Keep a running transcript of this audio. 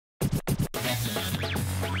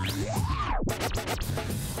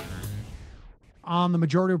on the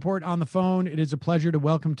Majority Report on the phone. It is a pleasure to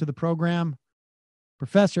welcome to the program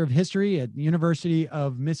Professor of History at the University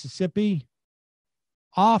of Mississippi,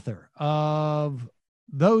 author of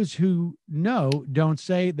Those Who Know Don't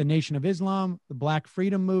Say, The Nation of Islam, the Black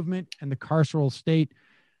Freedom Movement, and the Carceral State.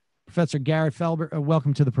 Professor Garrett Felber,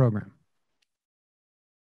 welcome to the program.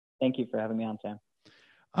 Thank you for having me on, Sam.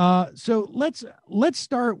 So let's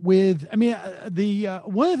start with, the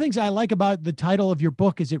one of the things I like about the title of your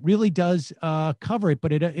book is it really does cover it,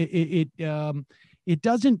 but it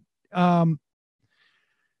doesn't.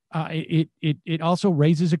 It also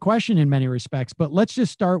raises a question in many respects. But let's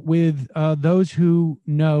just start with those who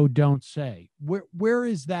know don't say. Where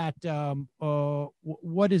is that?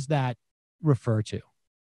 What does that refer to?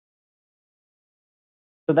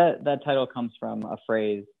 So that title comes from a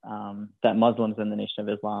phrase that Muslims in the Nation of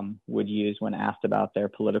Islam would use when asked about their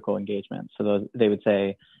political engagement. So they would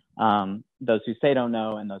say, those who say don't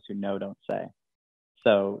know and those who know don't say.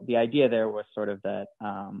 So the idea there was sort of that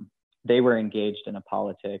they were engaged in a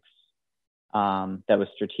politics that was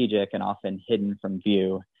strategic and often hidden from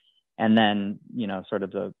view. And then, sort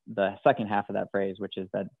of the second half of that phrase, which is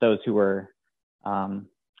that those who were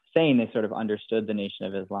saying they sort of understood the Nation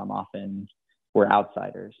of Islam often were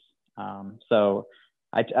outsiders. So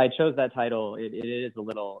I chose that title. It is a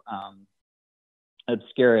little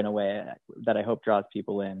obscure in a way that I hope draws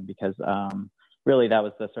people in, because really that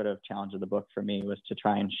was the sort of challenge of the book for me, was to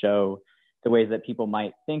try and show the ways that people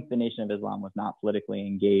might think the Nation of Islam was not politically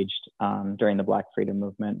engaged during the Black Freedom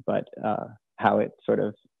Movement, but how it sort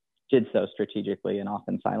of did so strategically and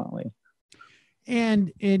often silently.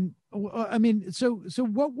 And so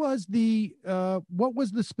what was the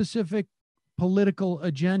specific political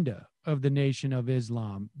agenda of the Nation of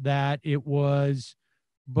Islam that it was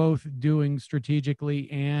both doing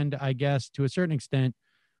strategically and, I guess, to a certain extent,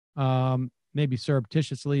 maybe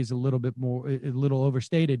surreptitiously is a little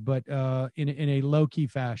overstated, but in a low-key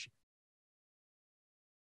fashion?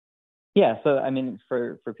 Yeah, so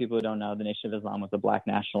for people who don't know, the Nation of Islam was a Black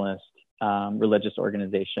nationalist religious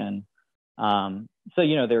organization. So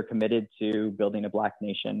they were committed to building a Black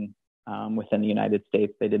nation within the United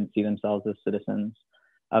States. They didn't see themselves as citizens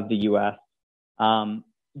of the U.S.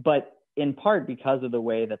 But in part because of the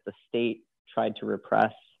way that the state tried to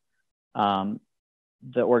repress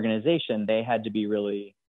the organization, they had to be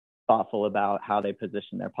really thoughtful about how they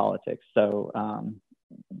positioned their politics. So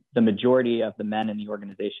the majority of the men in the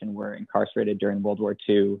organization were incarcerated during World War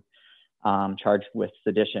II, charged with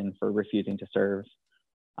sedition for refusing to serve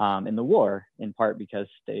in the war, in part because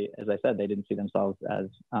they, as I said, they didn't see themselves as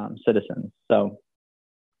citizens. So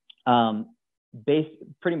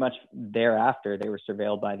pretty much thereafter, they were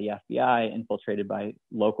surveilled by the FBI, infiltrated by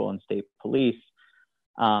local and state police.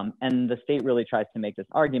 And the state really tries to make this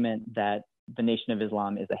argument that the Nation of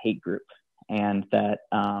Islam is a hate group, and that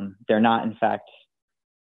they're not, in fact,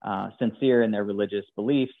 sincere in their religious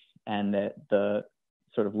beliefs, and that the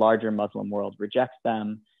sort of larger Muslim world rejects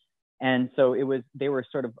them. And so they were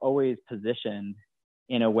sort of always positioned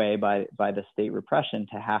in a way by the state repression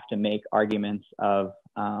to have to make arguments of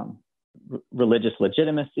religious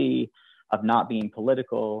legitimacy, of not being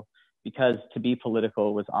political, because to be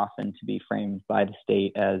political was often to be framed by the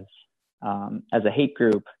state as a hate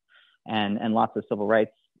group, and lots of civil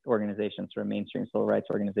rights organizations, sort of mainstream civil rights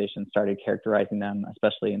organizations, started characterizing them,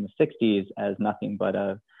 especially in the 60s, as nothing but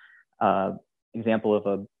a example of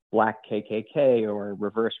a Black KKK or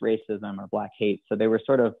reverse racism or Black hate. So they were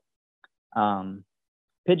sort of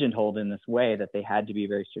pigeonholed in this way that they had to be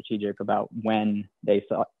very strategic about when they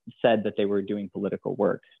said that they were doing political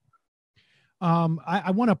work.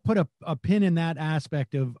 I want to put a pin in that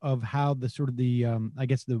aspect of how the sort of the I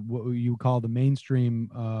guess what you call the mainstream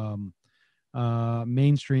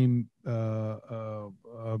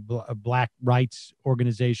Black rights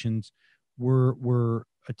organizations were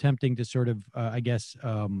attempting to sort of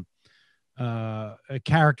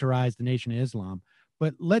characterize the Nation of Islam.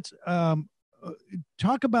 But let's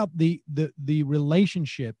talk about the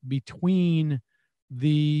relationship between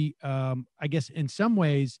the I guess in some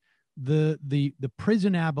ways the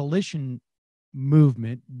prison abolition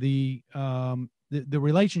movement, the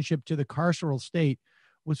relationship to the carceral state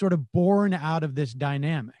was sort of born out of this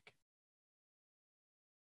dynamic.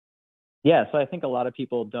 Yeah, so I think a lot of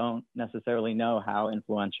people don't necessarily know how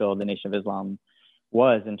influential the Nation of Islam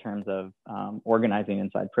was in terms of organizing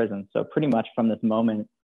inside prisons. So pretty much from this moment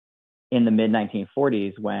in the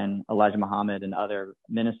mid-1940s, when Elijah Muhammad and other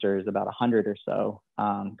ministers, about 100 or so,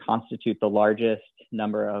 constitute the largest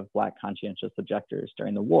number of Black conscientious objectors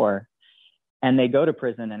during the war. And they go to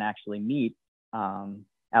prison and actually meet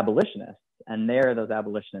abolitionists. And there, those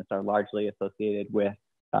abolitionists are largely associated with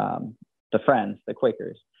the Friends, the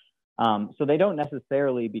Quakers. So they don't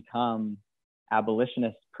necessarily become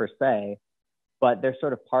abolitionists per se, but they're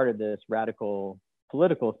sort of part of this radical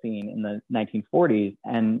political scene in the 1940s,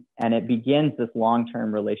 and it begins this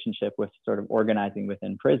long-term relationship with sort of organizing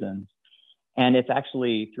within prisons. And it's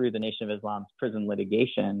actually through the Nation of Islam's prison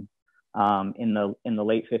litigation in the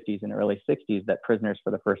late 50s and early 60s that prisoners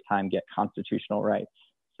for the first time get constitutional rights.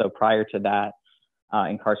 So prior to that,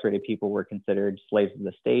 incarcerated people were considered slaves of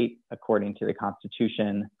the state according to the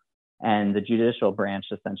Constitution, and the judicial branch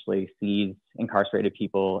essentially sees incarcerated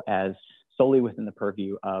people as solely within the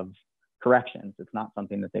purview of corrections. It's not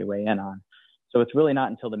something that they weigh in on. So it's really not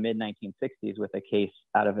until the mid-1960s with a case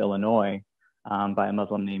out of Illinois by a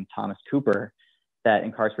Muslim named Thomas Cooper that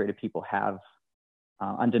incarcerated people have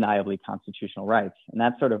undeniably constitutional rights. And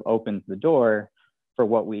that sort of opens the door for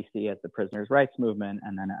what we see as the prisoners' rights movement.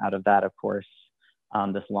 And then out of that, of course,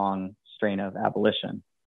 this long strain of abolition.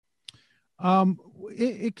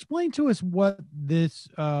 Explain to us what this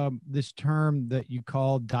this term that you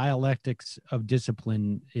call dialectics of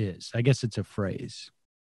discipline is. I guess it's a phrase.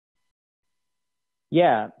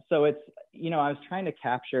 Yeah. So it's, I was trying to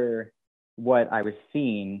capture what I was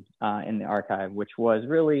seeing in the archive, which was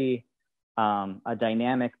really a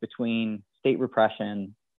dynamic between state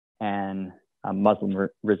repression and Muslim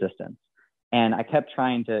resistance. And I kept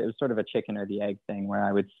trying to, it was sort of a chicken or the egg thing where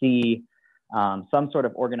I would see some sort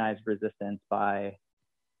of organized resistance by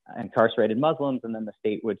incarcerated Muslims, and then the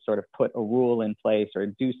state would sort of put a rule in place or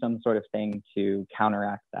do some sort of thing to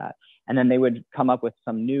counteract that. And then they would come up with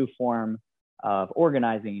some new form of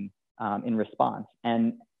organizing in response.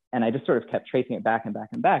 And I just sort of kept tracing it back and back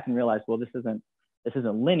and back and realized, well, this isn't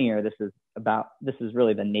linear. This is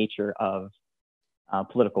really the nature of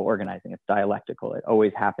political organizing. It's dialectical. It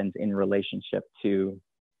always happens in relationship to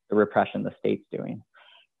the repression the state's doing.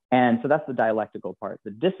 And so that's the dialectical part.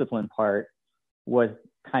 The discipline part was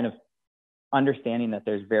kind of understanding that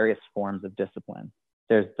there's various forms of discipline.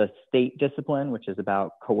 There's the state discipline, which is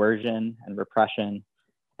about coercion and repression.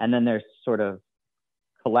 And then there's sort of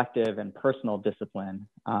collective and personal discipline,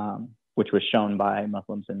 which was shown by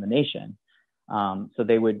Muslims in the nation. So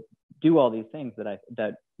they would do all these things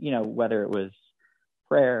that whether it was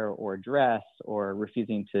prayer or dress or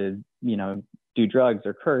refusing to, do drugs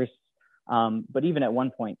or curse, but even at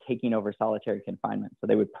one point taking over solitary confinement. So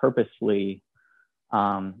they would purposely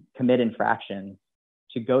commit infractions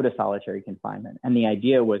to go to solitary confinement. And the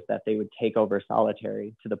idea was that they would take over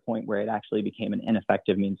solitary to the point where it actually became an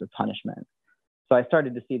ineffective means of punishment. So I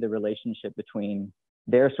started to see the relationship between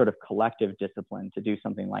their sort of collective discipline to do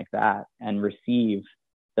something like that and receive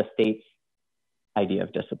the state's idea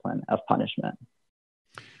of discipline, of punishment.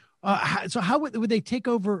 So how would they take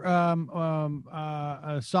over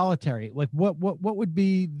solitary? Like what would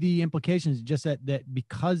be the implications? Just that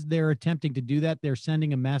because they're attempting to do that, they're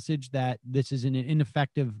sending a message that this is an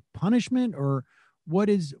ineffective punishment, or what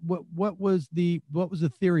was the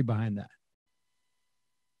theory behind that?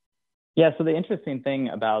 Yeah, so the interesting thing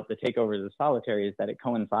about the takeovers of solitary is that it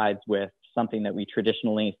coincides with something that we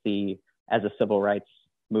traditionally see as a civil rights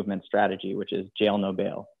movement strategy, which is jail no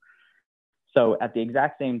bail. So at the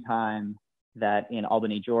exact same time that in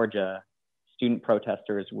Albany, Georgia, student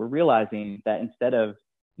protesters were realizing that instead of,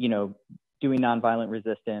 doing nonviolent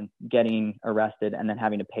resistance, getting arrested, and then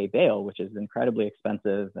having to pay bail, which is incredibly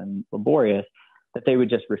expensive and laborious, that they would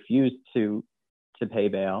just refuse to pay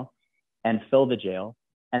bail and fill the jail.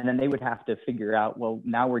 And then they would have to figure out, well,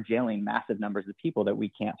 now we're jailing massive numbers of people that we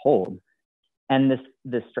can't hold. And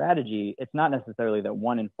this strategy, it's not necessarily that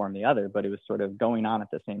one informed the other, but it was sort of going on at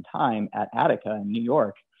the same time at Attica in New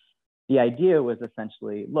York. The idea was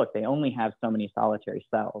essentially, look, they only have so many solitary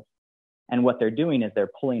cells. And what they're doing is they're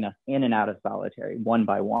pulling us in and out of solitary one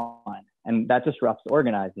by one. And that disrupts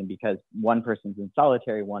organizing because one person's in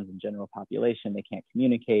solitary, one's in general population, they can't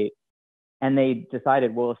communicate. And they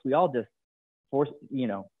decided, well, if we all just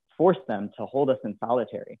force them to hold us in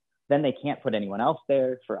solitary, then they can't put anyone else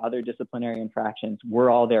there for other disciplinary infractions. We're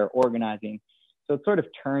all there organizing. So it sort of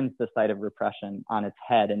turns the site of repression on its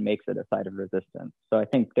head and makes it a site of resistance. So I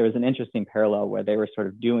think there was an interesting parallel where they were sort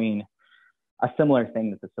of doing a similar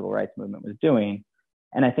thing that the civil rights movement was doing.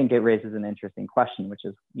 And I think it raises an interesting question, which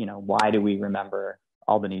is, why do we remember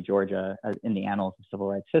Albany, Georgia in the annals of civil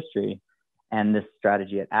rights history? And this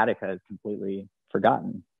strategy at Attica is completely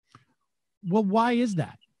forgotten. Well, why is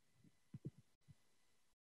that?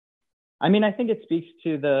 I mean, I think it speaks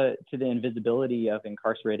to the invisibility of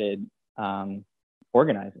incarcerated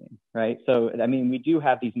organizing, right? So, I mean, we do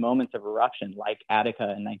have these moments of eruption like Attica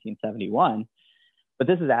in 1971, but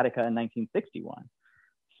this is Attica in 1961.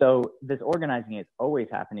 So this organizing is always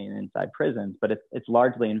happening inside prisons, but it's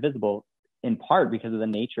largely invisible. in part because of the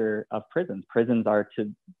nature of prisons. Prisons are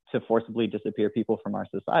to forcibly disappear people from our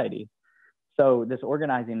society. So this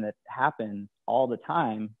organizing that happens all the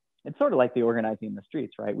time, it's sort of like the organizing in the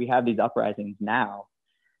streets, right? We have these uprisings now,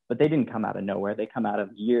 but they didn't come out of nowhere. They come out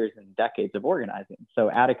of years and decades of organizing. So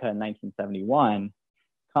Attica in 1971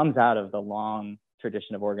 comes out of the long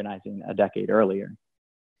tradition of organizing a decade earlier.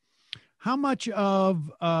 How much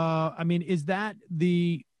of, is that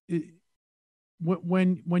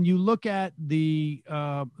when you look at the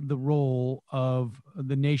role of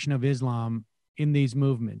the Nation of Islam in these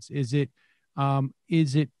movements, is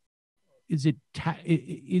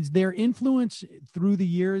their influence through the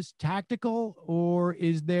years tactical, or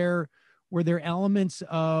were there elements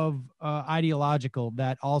of ideological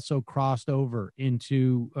that also crossed over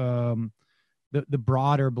into the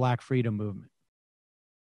broader Black freedom movement?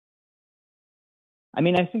 I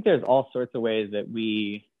mean, I think there's all sorts of ways that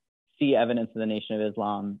we see evidence of the Nation of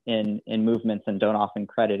Islam in movements and don't often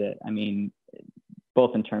credit it. I mean,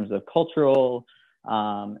 both in terms of cultural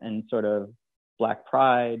and sort of Black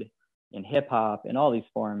pride in hip hop and all these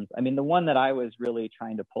forms. I mean, the one that I was really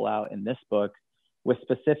trying to pull out in this book was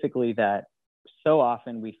specifically that so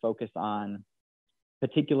often we focus on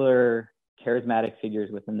particular charismatic figures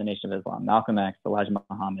within the Nation of Islam, Malcolm X, Elijah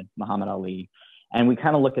Muhammad, Muhammad Ali, and we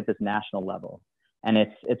kind of look at this national level. And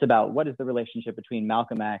it's about what is the relationship between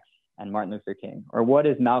Malcolm X and Martin Luther King, or what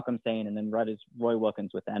is Malcolm saying, and then what is Roy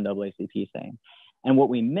Wilkins with the NAACP saying. And what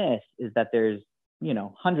we miss is that there's,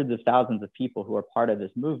 hundreds of thousands of people who are part of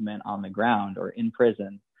this movement on the ground or in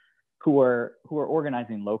prison who are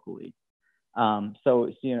organizing locally.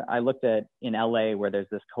 So I looked at in LA, where there's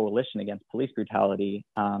this coalition against police brutality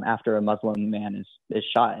after a Muslim man is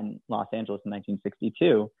shot in Los Angeles in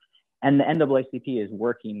 1962. And the NAACP is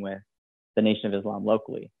working with the Nation of Islam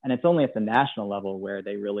locally. And it's only at the national level where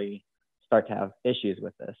they really start to have issues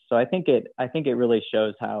with this. So I think it really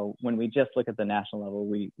shows how when we just look at the national level,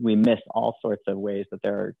 we miss all sorts of ways that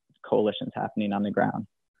there are coalitions happening on the ground.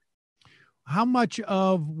 How much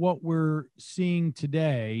of what we're seeing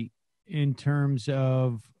today in terms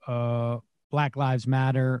of Black Lives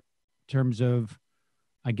Matter, in terms of,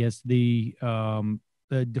 I guess, the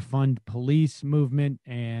defund police movement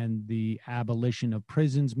and the abolition of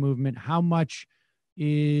prisons movement, how much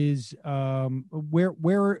is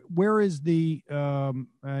where is the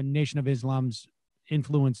Nation of Islam's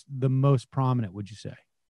influence the most prominent, would you say?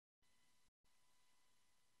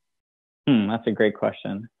 That's a great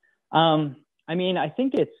question. I mean, I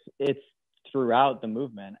think it's throughout the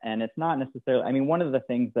movement, and it's not necessarily, I mean, one of the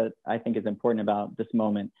things that I think is important about this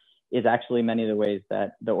moment is actually many of the ways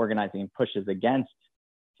that the organizing pushes against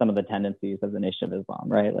some of the tendencies of the Nation of Islam,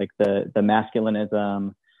 right? Like the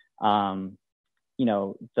masculinism,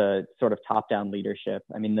 the sort of top-down leadership.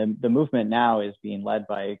 I mean, the movement now is being led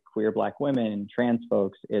by queer Black women, trans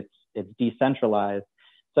folks. It's decentralized.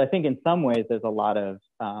 So I think in some ways there's a lot of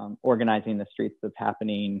organizing the streets that's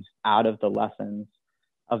happening out of the lessons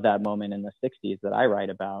of that moment in the 60s that I write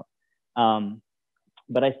about.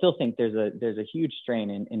 But I still think there's a huge strain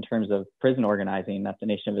in terms of prison organizing that the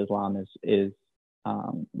Nation of Islam is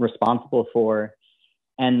responsible for,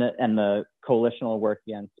 and the coalitional work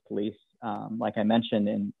against police. Like I mentioned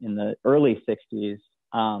in the early 60s,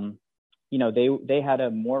 they had a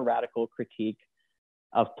more radical critique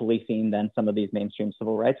of policing than some of these mainstream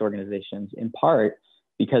civil rights organizations, in part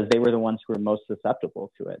because they were the ones who were most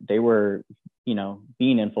susceptible to it. They were,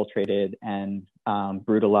 being infiltrated and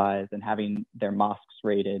brutalized and having their mosques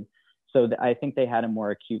raided. So I think they had a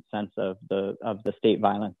more acute sense of the state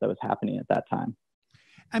violence that was happening at that time.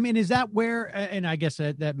 I mean, is that where, and I guess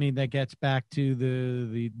that gets back to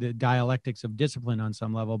the dialectics of discipline on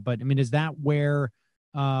some level, but I mean, is that where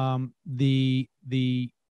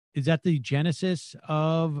is that the genesis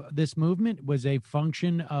of this movement was a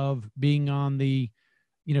function of being on the,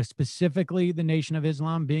 specifically the Nation of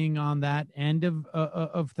Islam being on that end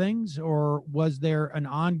of things, or was there an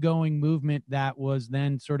ongoing movement that was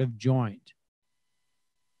then sort of joined?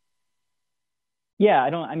 Yeah, I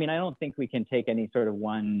don't think we can take any sort of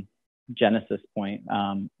one genesis point,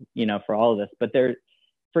 for all of this. But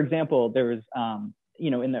for example, there was,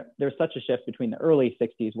 there's such a shift between the early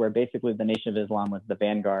 60s, where basically the Nation of Islam was the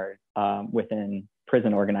vanguard within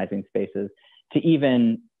prison organizing spaces, to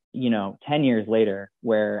even, 10 years later,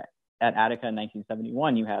 where at Attica in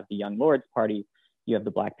 1971, you have the Young Lords Party, you have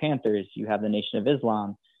the Black Panthers, you have the Nation of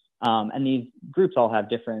Islam. And these groups all have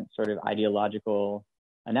different sort of ideological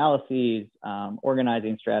analyses,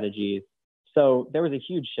 organizing strategies. So there was a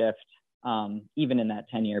huge shift, even in that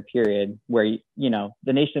 10-year period, where,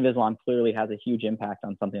 the Nation of Islam clearly has a huge impact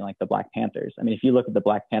on something like the Black Panthers. I mean, if you look at the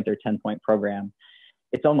Black Panther 10-point program,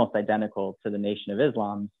 it's almost identical to the Nation of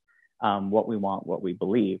Islam's what we want, what we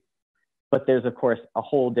believe. But there's, of course, a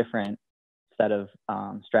whole different set of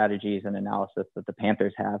strategies and analysis that the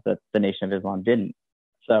Panthers have that the Nation of Islam didn't.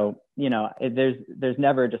 So, there's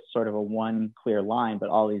never just sort of a one clear line, but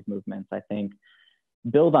all these movements, I think,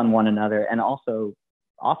 build on one another and also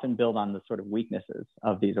often build on the sort of weaknesses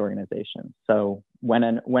of these organizations. So when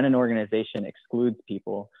an organization excludes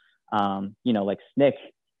people, like SNCC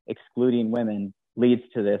excluding women leads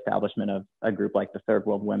to the establishment of a group like the Third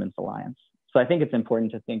World Women's Alliance. So I think it's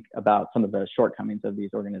important to think about some of the shortcomings of these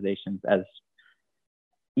organizations as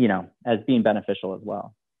being beneficial as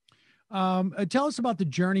well. Tell us about the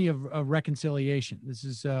journey of reconciliation. This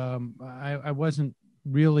is, I wasn't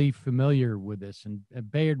really familiar with this, and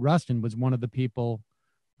Bayard Rustin was one of the people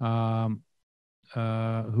who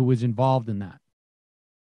was involved in that.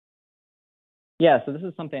 Yeah, so this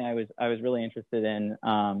is something I was really interested in,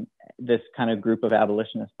 this kind of group of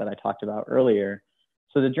abolitionists that I talked about earlier.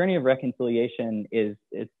 So the journey of reconciliation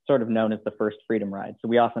it's sort of known as the first freedom ride. So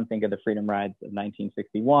we often think of the freedom rides of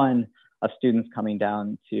 1961, of students coming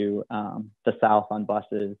down to the South on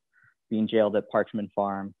buses, being jailed at Parchman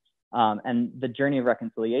Farm. And the journey of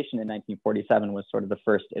reconciliation in 1947 was sort of the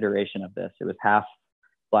first iteration of this. It was half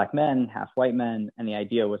Black men, half white men, and the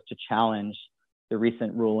idea was to challenge the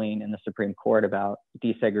recent ruling in the Supreme Court about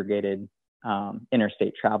desegregated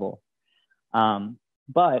interstate travel. But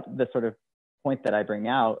the sort of point that I bring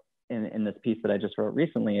out in this piece that I just wrote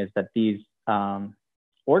recently is that these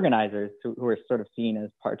organizers who are sort of seen as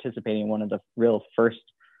participating in one of the real first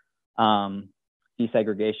nonviolent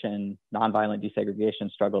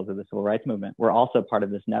desegregation struggles of the civil rights movement were also part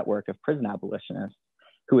of this network of prison abolitionists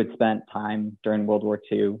who had spent time during World War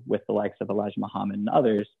II with the likes of Elijah Muhammad and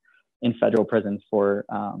others in federal prisons for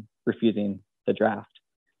refusing the draft.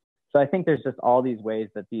 So I think there's just all these ways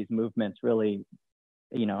that these movements really,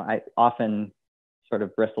 I often sort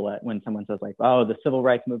of bristle at when someone says like, oh, the civil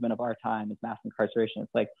rights movement of our time is mass incarceration.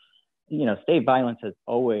 It's like, state violence has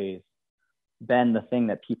always been the thing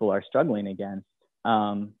that people are struggling against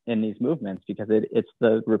in these movements because it's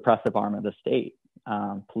the repressive arm of the state.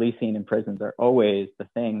 Policing and prisons are always the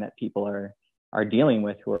thing that people are dealing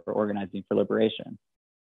with who are organizing for liberation.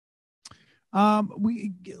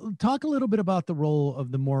 We talk a little bit about the role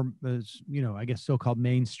of the more, I guess, so-called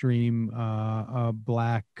mainstream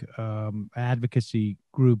Black advocacy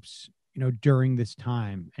groups, during this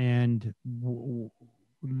time, and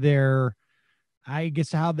I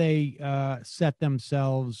guess, how they set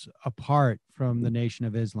themselves apart from the Nation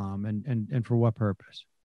of Islam, and for what purpose?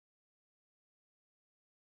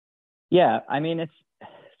 Yeah, I mean,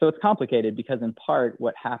 it's complicated because in part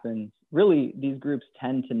what happens, really, these groups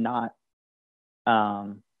tend to not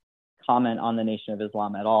comment on the Nation of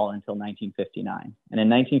Islam at all until 1959. And in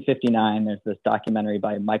 1959, there's this documentary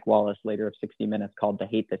by Mike Wallace, later of 60 Minutes, called The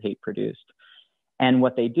Hate That Hate Produced. And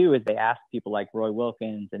what they do is they ask people like Roy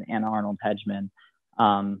Wilkins and Anna Arnold Hedgeman,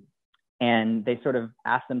 and they sort of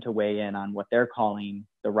ask them to weigh in on what they're calling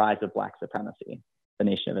the rise of Black supremacy, the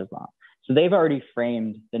Nation of Islam. So they've already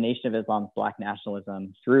framed the Nation of Islam's Black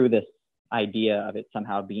nationalism through this idea of it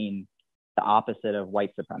somehow being the opposite of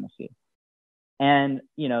white supremacy. And,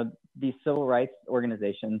 these civil rights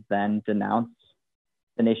organizations then denounced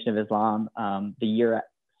the Nation of Islam.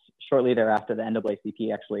 Shortly thereafter, the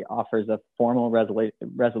NAACP actually offers a formal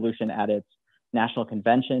resolution at its national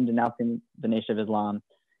convention denouncing the Nation of Islam.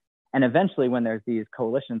 And eventually, when there's these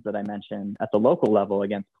coalitions that I mentioned at the local level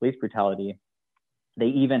against police brutality, they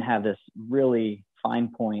even have this really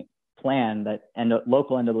fine point plan that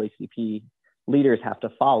local NAACP leaders have to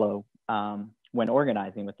follow when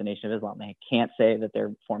organizing with the Nation of Islam. They can't say that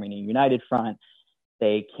they're forming a united front.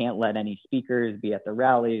 They can't let any speakers be at the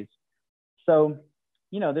rallies. So,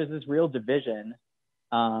 there's this real division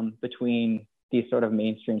between these sort of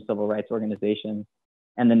mainstream civil rights organizations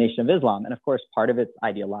and the Nation of Islam. And of course, part of it's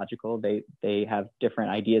ideological. They have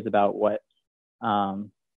different ideas about what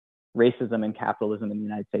racism and capitalism in the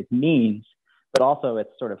United States means, but also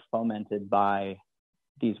it's sort of fomented by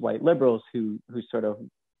these white liberals who sort of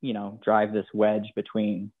drive this wedge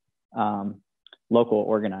between local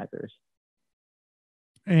organizers.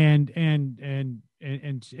 And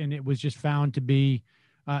it was just found to be,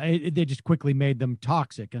 they just quickly made them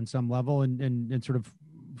toxic on some level, and sort of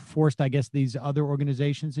forced, I guess, these other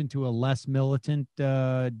organizations into a less militant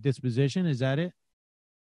disposition. Is that it?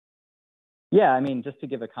 Yeah, I mean, just to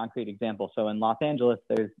give a concrete example. So in Los Angeles,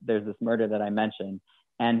 there's this murder that I mentioned,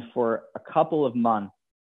 and for a couple of months,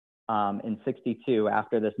 in 62,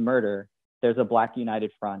 after this murder, there's a Black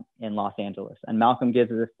United Front in Los Angeles. And Malcolm gives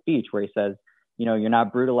this speech where he says, You're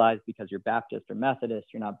not brutalized because you're Baptist or Methodist.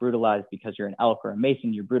 You're not brutalized because you're an Elk or a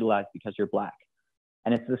Mason. You're brutalized because you're Black.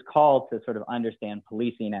 And it's this call to sort of understand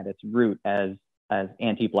policing at its root as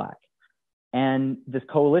anti-Black. And this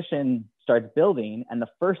coalition starts building. And the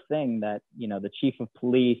first thing that, the chief of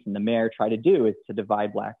police and the mayor try to do is to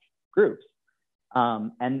divide Black groups.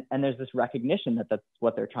 And there's this recognition that that's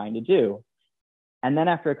what they're trying to do. And then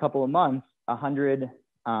after a couple of months, 100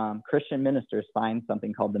 Christian ministers signed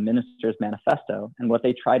something called the Ministers' Manifesto. And what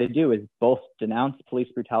they try to do is both denounce police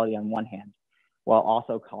brutality on one hand, while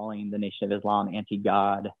also calling the Nation of Islam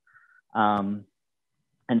anti-God, and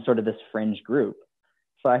sort of this fringe group.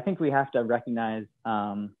 So I think we have to recognize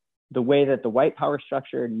the way that the white power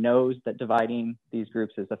structure knows that dividing these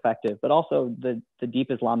groups is effective, but also the deep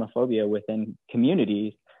Islamophobia within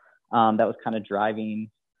communities that was kind of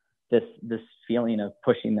driving this feeling of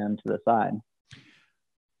pushing them to the side.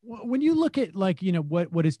 When you look at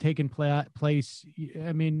what has taken place,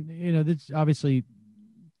 I mean, that's obviously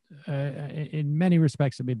in many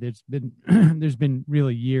respects. I mean, there's been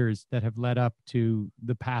really years that have led up to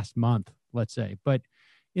the past month, let's say. But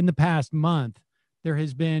in the past month, there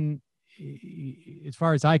has been, as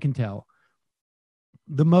far as I can tell,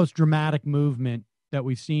 the most dramatic movement that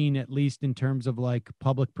we've seen, at least in terms of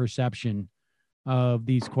public perception of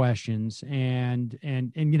these questions and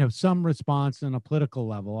some response on a political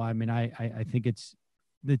level. I mean, I think it's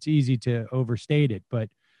easy to overstate it, but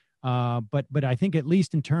I think at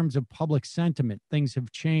least in terms of public sentiment, things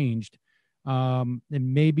have changed and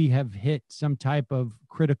maybe have hit some type of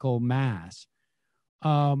critical mass.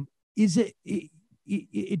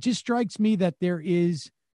 It just strikes me that there is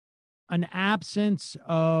an absence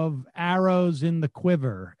of arrows in the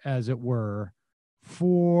quiver, as it were,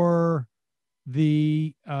 for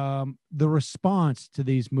the response to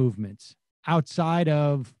these movements outside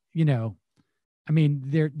of, I mean,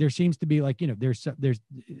 there seems to be there's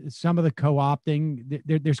some of the co-opting,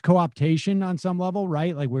 there's co-optation on some level,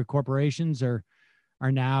 right? Like where corporations are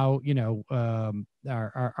now,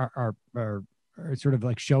 are sort of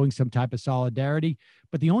showing some type of solidarity.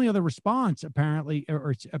 But the only other response apparently,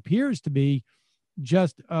 or appears to be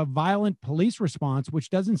just a violent police response, which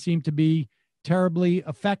doesn't seem to be terribly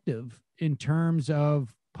effective in terms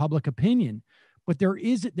of public opinion. But there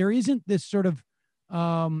isn't this sort of,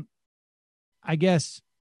 I guess,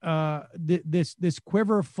 this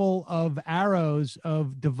quiver full of arrows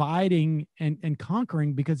of dividing and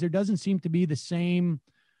conquering, because there doesn't seem to be the same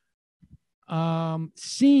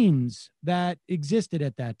seams that existed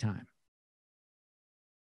at that time.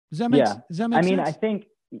 Does that make sense? I mean, I think,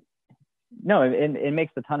 no, it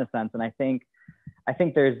makes a ton of sense. And I think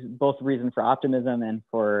there's both reason for optimism and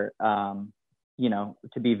for,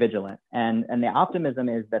 to be vigilant. And the optimism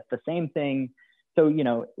is that the same thing. So,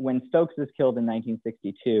 when Stokes is killed in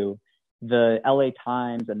 1962, the LA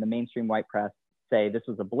Times and the mainstream white press say this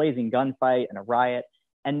was a blazing gunfight and a riot.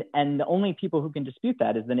 And the only people who can dispute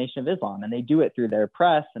that is the Nation of Islam. And they do it through their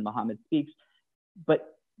press and Muhammad Speaks. But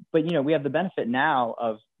we have the benefit now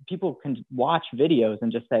of people can watch videos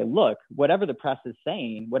and just say, look, whatever the press is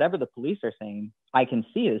saying, whatever the police are saying, I can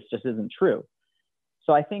see this just isn't true.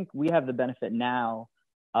 So I think we have the benefit now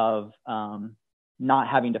of not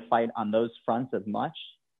having to fight on those fronts as much,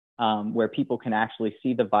 where people can actually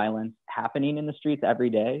see the violence happening in the streets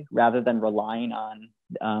every day, rather than relying on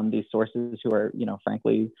these sources who are,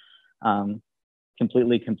 frankly,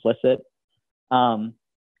 completely complicit.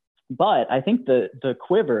 But I think the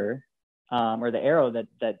quiver or the arrow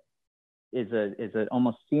that is a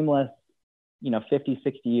almost seamless, 50,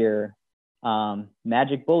 60 year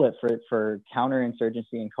magic bullet for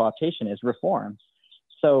counterinsurgency and co-optation is reform.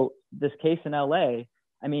 So this case in LA,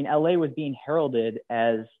 I mean, LA was being heralded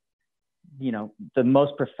as, the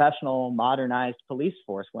most professional, modernized police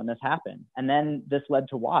force when this happened. And then this led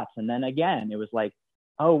to Watts. And then again, it was like,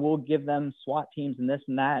 oh, we'll give them SWAT teams and this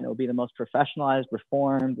and that, and it'll be the most professionalized,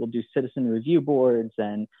 reformed. We'll do citizen review boards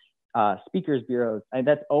and speakers bureaus. And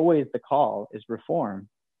that's always the call, is reform.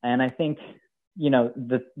 And I think,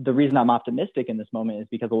 the reason I'm optimistic in this moment is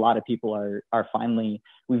because a lot of people are finally,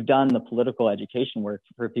 we've done the political education work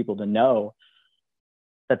for people to know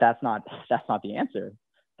that that's not the answer.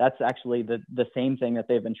 That's actually the same thing that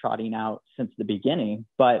they've been trotting out since the beginning.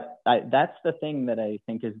 But that's the thing that I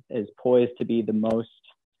think is poised to be the most,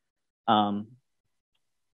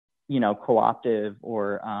 co-optive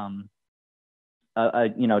or,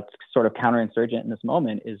 sort of counterinsurgent in this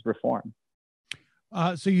moment is reform.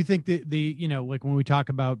 So you think that like when we talk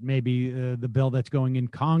about maybe the bill that's going in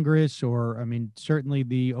Congress, or, I mean, certainly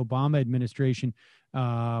the Obama administration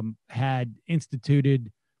had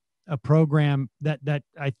instituted a program that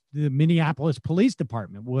the Minneapolis Police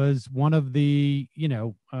Department was one of the,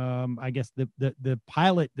 I guess the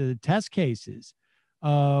pilot, the test cases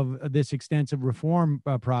of this extensive reform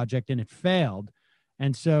project, and it failed.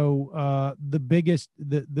 And so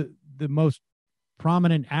the most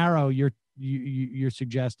prominent arrow you're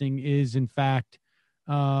suggesting is in fact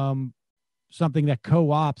something that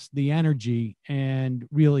co-ops the energy and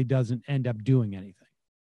really doesn't end up doing anything.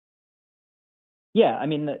 Yeah, I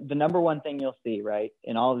mean, the number one thing you'll see, right,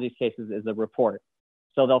 in all of these cases is a report.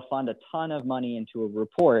 So they'll fund a ton of money into a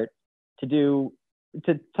report to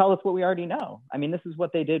tell us what we already know. I mean, this is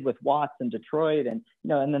what they did with Watts and Detroit, and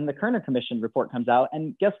and then the Kerner Commission report comes out,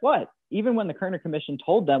 and guess what? Even when the Kerner Commission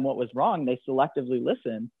told them what was wrong, they selectively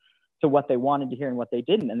listened to what they wanted to hear and what they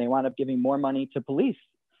didn't, and they wound up giving more money to police.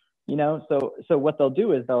 So what they'll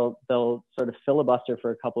do is they'll sort of filibuster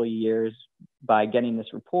for a couple of years by getting this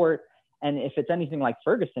report. And if it's anything like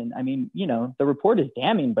Ferguson, I mean, the report is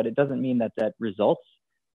damning, but it doesn't mean that results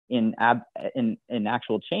in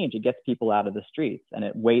actual change. It gets people out of the streets and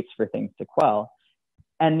it waits for things to quell.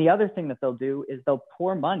 And the other thing that they'll do is they'll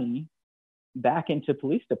pour money back into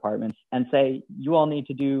police departments and say, you all need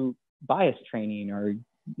to do bias training or,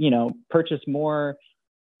 purchase more,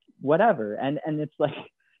 whatever. And it's like,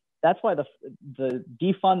 that's why the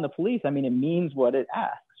defund the police, I mean, it means what it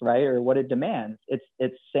asks, right? Or what it demands.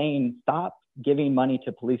 It's saying, stop giving money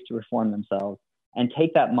to police to reform themselves and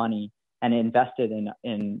take that money and invest it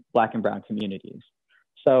in Black and brown communities.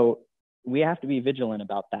 So we have to be vigilant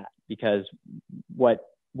about that, because what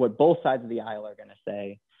both sides of the aisle are going to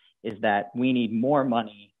say is that we need more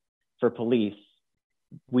money for police.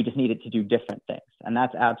 We just need it to do different things. And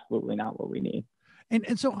that's absolutely not what we need.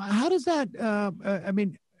 And so how does that,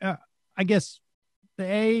 I guess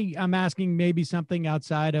I'm asking maybe something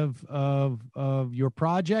outside of your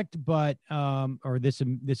project, but or this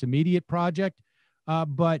immediate project.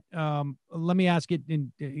 But let me ask it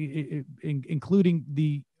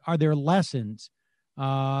including are there lessons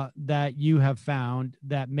that you have found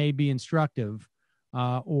that may be instructive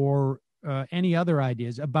or any other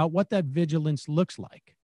ideas about what that vigilance looks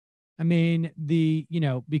like? I mean,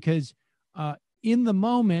 because in the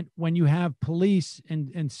moment when you have police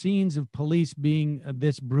and scenes of police being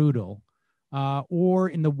this brutal, or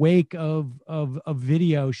in the wake of a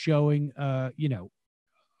video showing,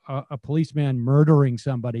 a policeman murdering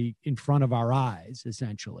somebody in front of our eyes,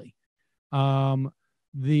 essentially,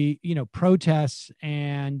 the protests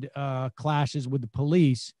and clashes with the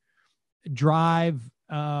police drive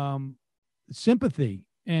sympathy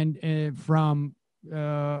and from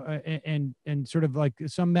and sort of like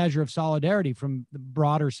some measure of solidarity from the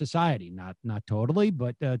broader society, not totally,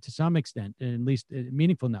 but to some extent, and at least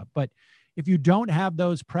meaningful enough. But if you don't have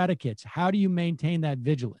those predicates, how do you maintain that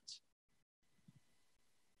vigilance?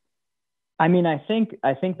 I mean, I think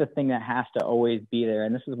the thing that has to always be there,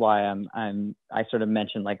 and this is why I sort of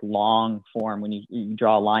mentioned like long form, when you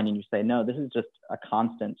draw a line and you say, no, this is just a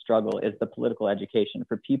constant struggle, is the political education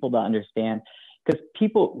for people to understand. Because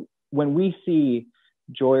when we see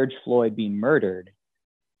George Floyd being murdered,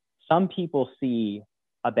 some people see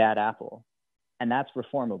a bad apple, and that's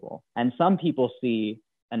reformable. And some people see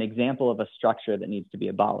an example of a structure that needs to be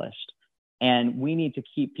abolished. And we need to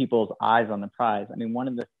keep people's eyes on the prize. I mean, one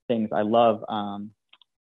of the things I love,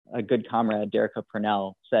 a good comrade, Derica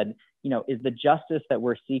Purnell, said, is the justice that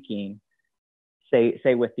we're seeking,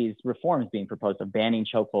 say with these reforms being proposed of banning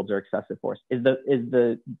chokeholds or excessive force, is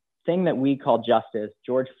the thing that we call justice,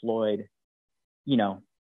 George Floyd,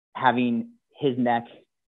 having his neck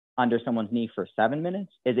under someone's knee for 7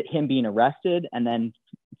 minutes? Is it him being arrested and then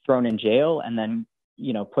thrown in jail and then,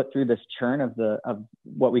 put through this churn of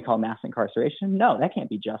what we call mass incarceration? No, that can't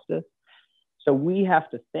be justice. So we have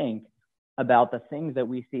to think about the things that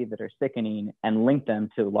we see that are sickening and link them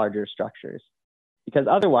to larger structures, because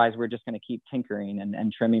otherwise we're just going to keep tinkering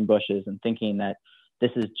and trimming bushes and thinking that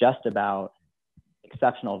this is just about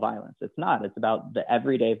exceptional violence. It's not. It's about the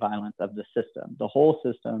everyday violence of the system. The whole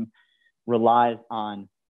system relies on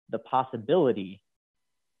the possibility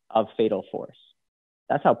of fatal force.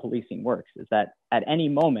 That's how policing works, is that at any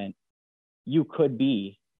moment you could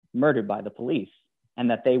be murdered by the police, and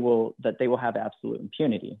that they will have absolute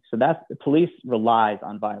impunity. So the police relies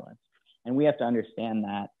on violence, and we have to understand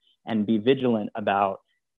that and be vigilant about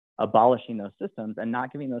abolishing those systems and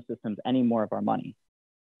not giving those systems any more of our money.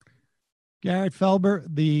 Garrett Felber,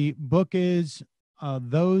 the book is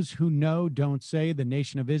Those Who Know Don't Say: The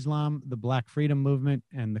Nation of Islam, the Black Freedom Movement,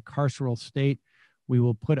 and the Carceral State. We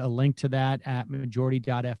will put a link to that at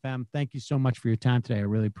majority.fm. Thank you so much for your time today. I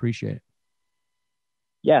really appreciate it.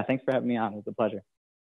 Yeah, thanks for having me on. It was a pleasure.